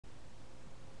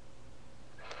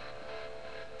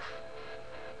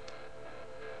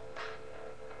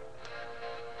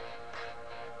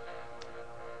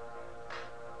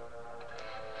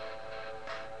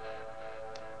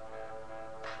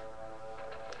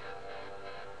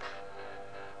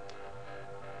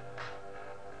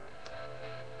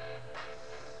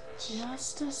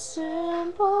Just a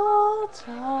simple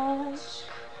touch,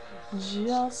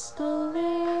 just a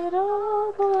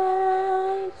little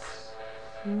glance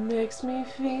makes me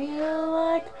feel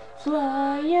like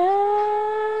flying.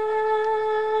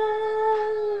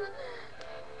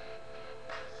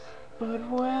 But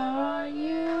where are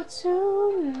you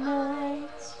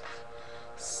tonight?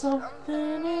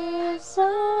 Something isn't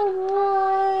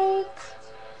right.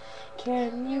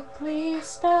 Can you please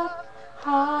stop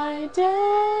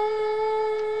hiding?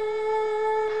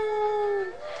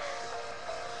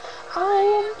 I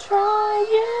am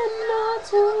trying not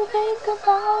to think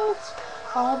about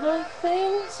all the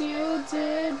things you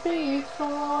did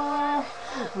before,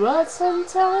 but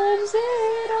sometimes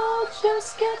it all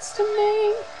just gets to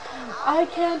me. I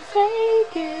can't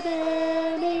fake it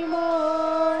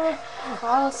anymore.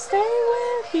 I'll stay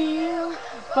with you,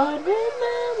 but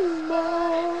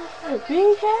remember,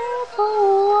 be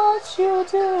careful what you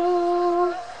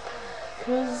do,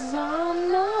 'cause I'm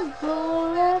not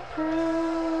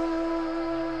bulletproof.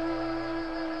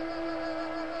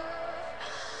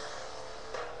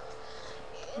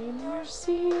 In your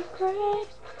secret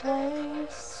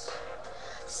place,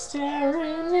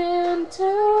 staring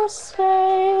into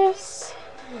space,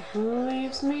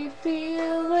 leaves me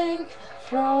feeling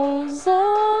frozen.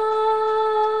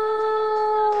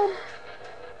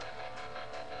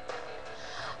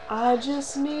 I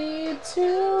just need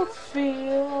to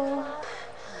feel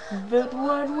that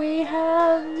what we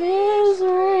have is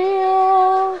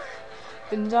real,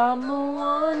 and I'm the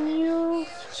one you've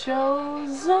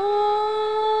chosen.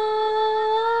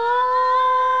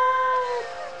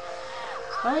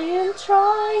 I am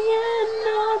trying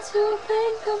not to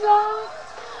think about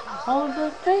all the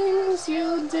things you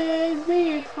did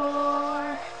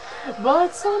before, but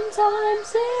sometimes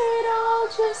it all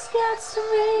just gets to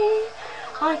me.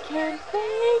 I can't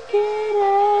fake it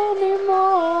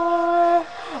anymore.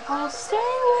 I'll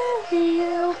stay with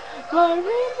you, but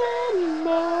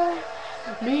remember,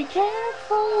 be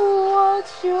careful what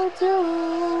you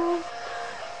do,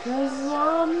 'cause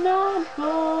I'm not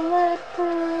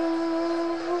bulletproof.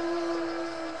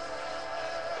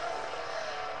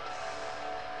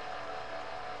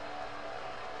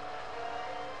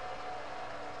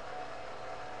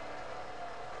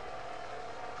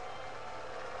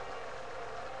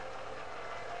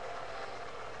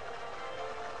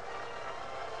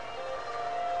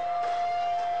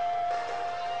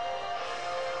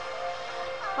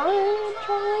 I'm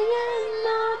trying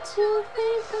not to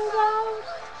think about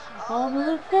all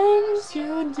the things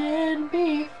you did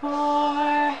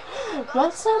before,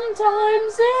 but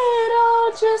sometimes it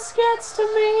all just gets to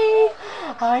me.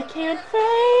 I can't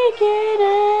fake it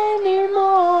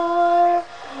anymore.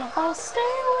 I'll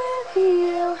stay with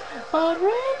you, but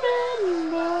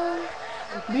remember,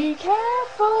 be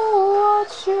careful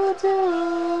what you do,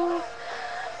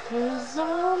 'cause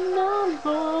I'm not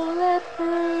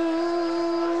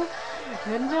bulletproof,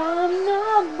 and I'm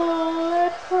not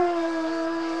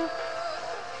bulletproof.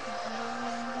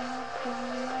 I'm not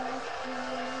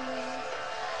bulletproof.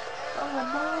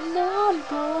 I'm not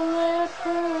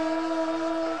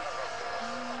bulletproof.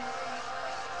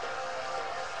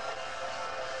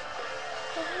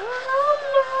 I'm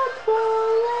not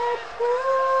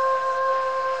bulletproof.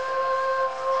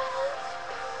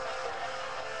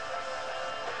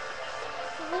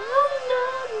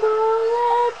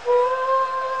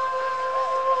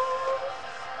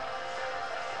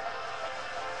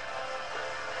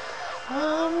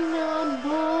 I'm not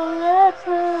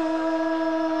bulletproof.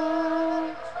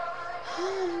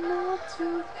 I'm not to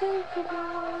think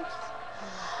about.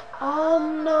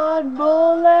 I'm not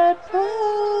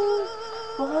bulletproof,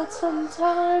 but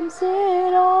sometimes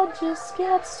it all just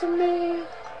gets to me.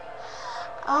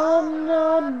 I'm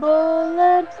not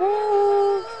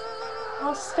bulletproof.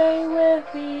 I'll stay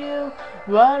with you,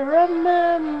 but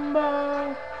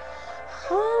remember,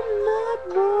 I'm not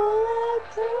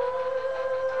bulletproof.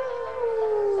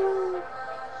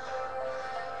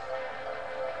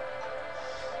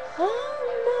 I'm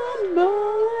not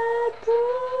bulletproof.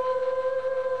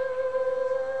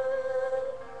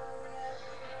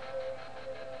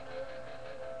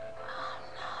 I'm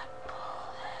not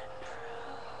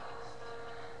bulletproof.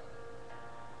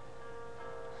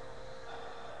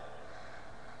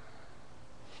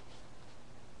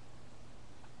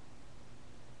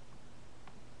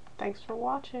 Thanks for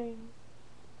watching.